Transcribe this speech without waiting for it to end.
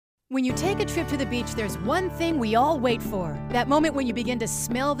When you take a trip to the beach, there's one thing we all wait for. That moment when you begin to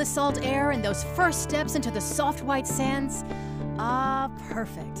smell the salt air and those first steps into the soft white sands. Ah,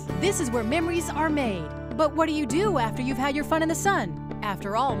 perfect. This is where memories are made. But what do you do after you've had your fun in the sun?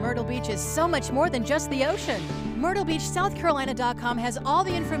 After all, Myrtle Beach is so much more than just the ocean. MyrtleBeachSouthCarolina.com has all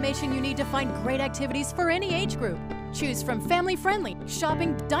the information you need to find great activities for any age group. Choose from family-friendly,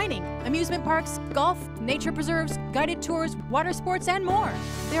 shopping, dining, amusement parks, golf, nature preserves, guided tours, water sports, and more.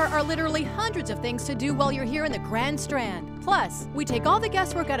 There are literally hundreds of things to do while you're here in the Grand Strand. Plus, we take all the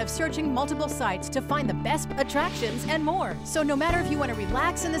guesswork out of searching multiple sites to find the best attractions and more. So no matter if you want to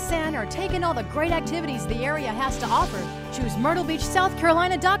relax in the sand or take in all the great activities the area has to offer, choose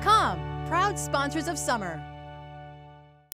MyrtleBeachSouthCarolina.com. Proud sponsors of summer.